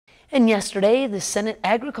And yesterday, the Senate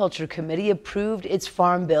Agriculture Committee approved its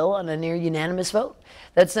farm bill on a near unanimous vote.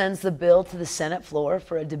 That sends the bill to the Senate floor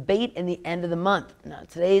for a debate in the end of the month. Now,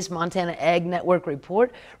 today's Montana Ag Network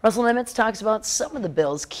report, Russell Nimitz talks about some of the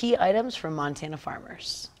bill's key items for Montana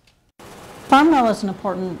farmers. Farm Bill is an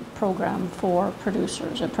important program for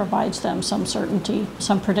producers. It provides them some certainty,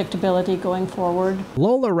 some predictability going forward.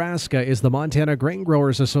 Lola Raska is the Montana Grain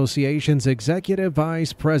Growers Association's Executive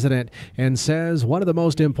Vice President and says one of the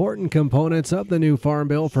most important components of the new Farm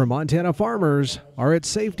Bill for Montana farmers are its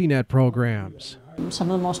safety net programs.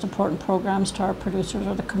 Some of the most important programs to our producers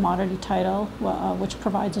are the commodity title, which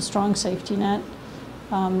provides a strong safety net.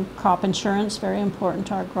 Crop insurance, very important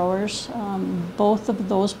to our growers. Both of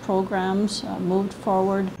those programs moved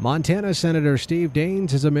forward. Montana Senator Steve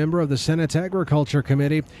Daines is a member of the Senate's Agriculture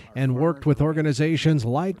Committee and worked with organizations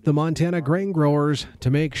like the Montana Grain Growers to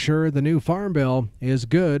make sure the new Farm Bill is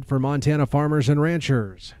good for Montana farmers and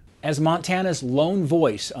ranchers. As Montana's lone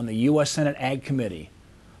voice on the U.S. Senate Ag Committee,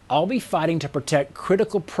 I'll be fighting to protect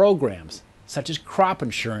critical programs such as crop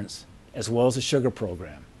insurance as well as the sugar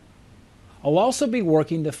program. I'll also be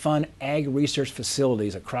working to fund ag research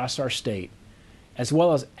facilities across our state, as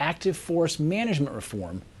well as active forest management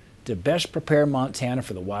reform to best prepare Montana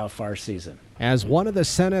for the wildfire season. As one of the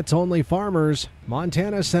Senate's only farmers,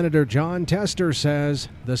 Montana Senator John Tester says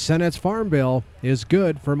the Senate's Farm Bill is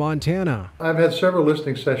good for Montana. I've had several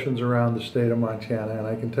listening sessions around the state of Montana, and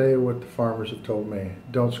I can tell you what the farmers have told me: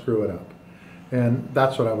 don't screw it up. And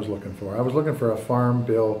that's what I was looking for. I was looking for a farm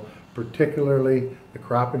bill, particularly the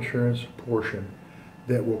crop insurance portion,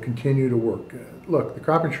 that will continue to work. Look, the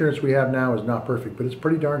crop insurance we have now is not perfect, but it's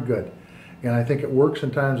pretty darn good. And I think it works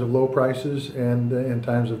in times of low prices and in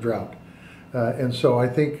times of drought. And so I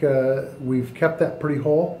think we've kept that pretty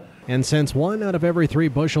whole. And since 1 out of every 3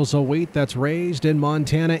 bushels of wheat that's raised in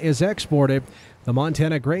Montana is exported, the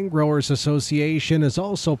Montana Grain Growers Association is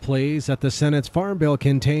also pleased that the Senate's Farm Bill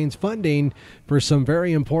contains funding for some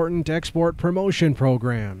very important export promotion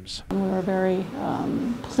programs. We were very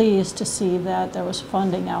pleased to see that there was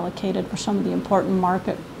funding allocated for some of the important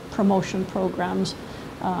market promotion programs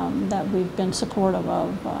that we've been supportive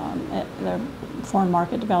of. Their foreign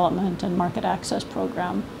market development and market access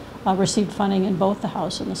program received funding in both the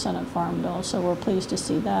House and the Senate Farm Bill, so we're pleased to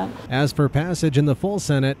see that. As for passage in the full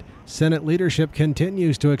Senate leadership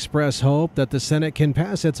continues to express hope that the Senate can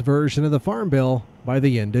pass its version of the Farm Bill by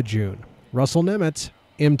the end of June. Russell Nimitz,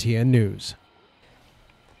 MTN News.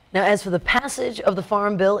 Now, as for the passage of the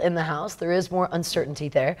Farm Bill in the House, there is more uncertainty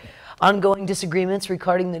there. Ongoing disagreements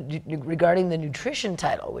regarding the nutrition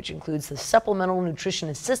title, which includes the Supplemental Nutrition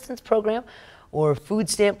Assistance Program or Food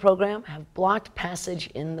Stamp Program, have blocked passage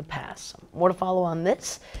in the past. More to follow on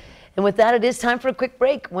this. And with that, it is time for a quick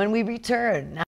break. When we return.